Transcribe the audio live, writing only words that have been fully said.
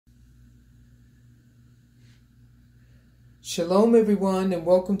Shalom everyone, and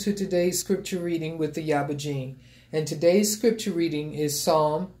welcome to today's scripture reading with the Ayaba. And today's scripture reading is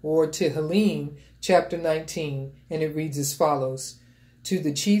Psalm or Tehilliym chapter 19, and it reads as follows. To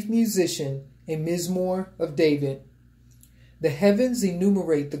the chief musician, a mizmor of David. The heavens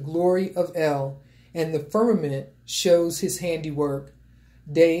enumerate the glory of El, and the firmament shows his handiwork.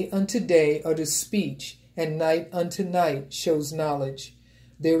 Day unto day utters speech, and night unto night shows knowledge.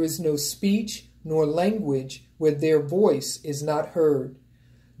 There is no speech nor language where their voice is not heard.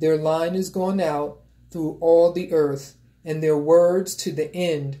 Their line is gone out through all the earth, and their words to the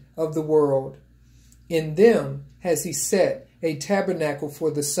end of the world. In them has he set a tabernacle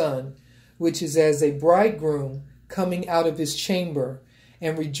for the sun, which is as a bridegroom coming out of his chamber,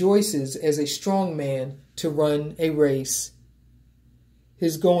 and rejoices as a strong man to run a race.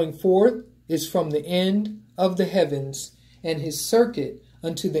 His going forth is from the end of the heavens, and his circuit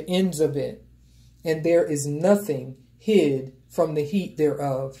unto the ends of it. And there is nothing hid from the heat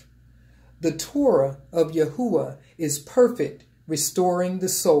thereof. The Torah of Yahuwah is perfect, restoring the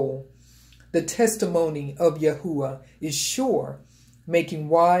soul. The testimony of Yahuwah is sure, making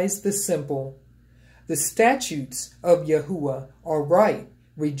wise the simple. The statutes of Yahuwah are right,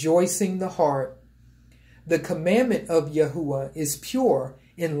 rejoicing the heart. The commandment of Yahuwah is pure,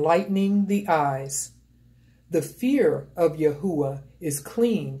 enlightening the eyes. The fear of Yahuwah is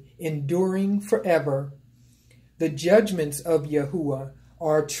clean, enduring forever. The judgments of Yahuwah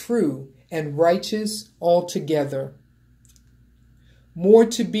are true and righteous altogether. More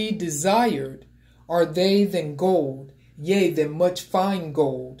to be desired are they than gold, yea, than much fine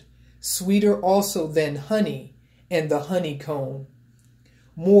gold, sweeter also than honey and the honeycomb.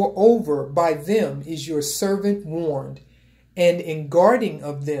 Moreover, by them is your servant warned, and in guarding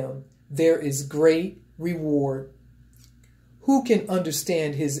of them there is great reward. Who can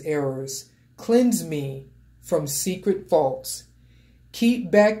understand his errors? Cleanse me from secret faults.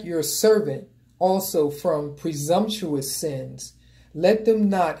 Keep back your servant also from presumptuous sins. Let them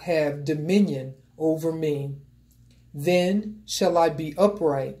not have dominion over me. Then shall I be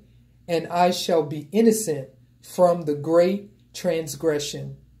upright, and I shall be innocent from the great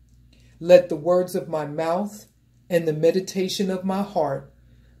transgression. Let the words of my mouth and the meditation of my heart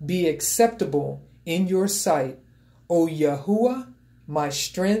be acceptable in your sight, O Yahuwah, my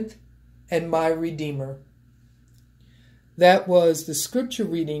strength and my Redeemer. That was the scripture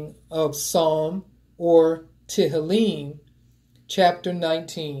reading of Psalm or Tehilliym, chapter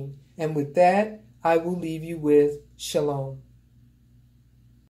 19. And with that, I will leave you with Shalom.